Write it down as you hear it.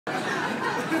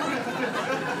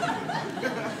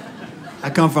I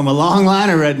come from a long line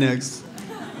of rednecks.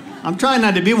 I'm trying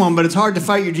not to be one, but it's hard to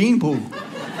fight your gene pool.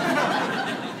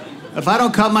 If I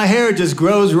don't cut my hair, it just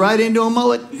grows right into a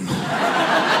mullet.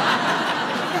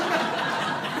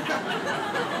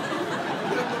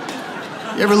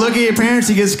 You ever look at your parents,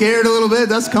 you get scared a little bit?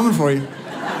 That's coming for you.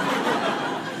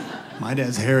 My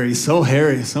dad's hairy, so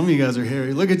hairy. Some of you guys are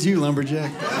hairy. Look at you,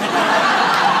 lumberjack.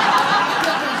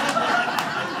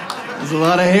 There's a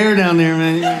lot of hair down there,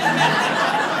 man.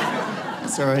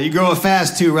 That's all right. You grow it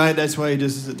fast, too, right? That's why you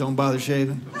just don't bother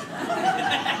shaving.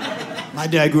 My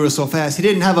dad grew it so fast. He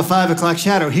didn't have a 5 o'clock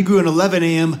shadow. He grew an 11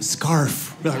 a.m.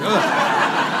 scarf. You're like,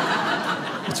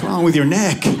 ugh. What's wrong with your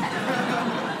neck?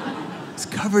 It's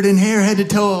covered in hair, head to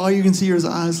toe. All you can see are his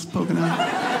eyes poking out.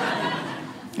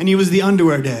 And he was the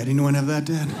underwear dad. Anyone have that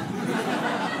dad?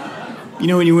 You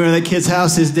know, when you were in that kid's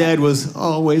house, his dad was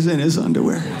always in his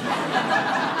underwear.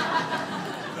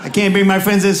 I can't bring my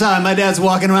friends inside. My dad's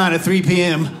walking around at 3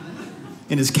 p.m.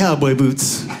 in his cowboy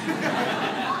boots.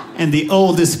 And the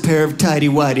oldest pair of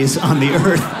tighty-whities on the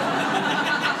earth.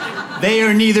 They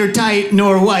are neither tight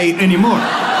nor white anymore.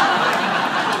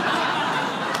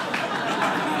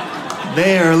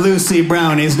 They are Lucy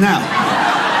Brownies now.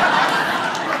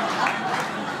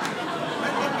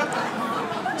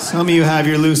 Some of you have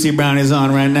your Lucy Brownies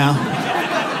on right now.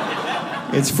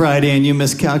 It's Friday and you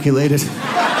miscalculated.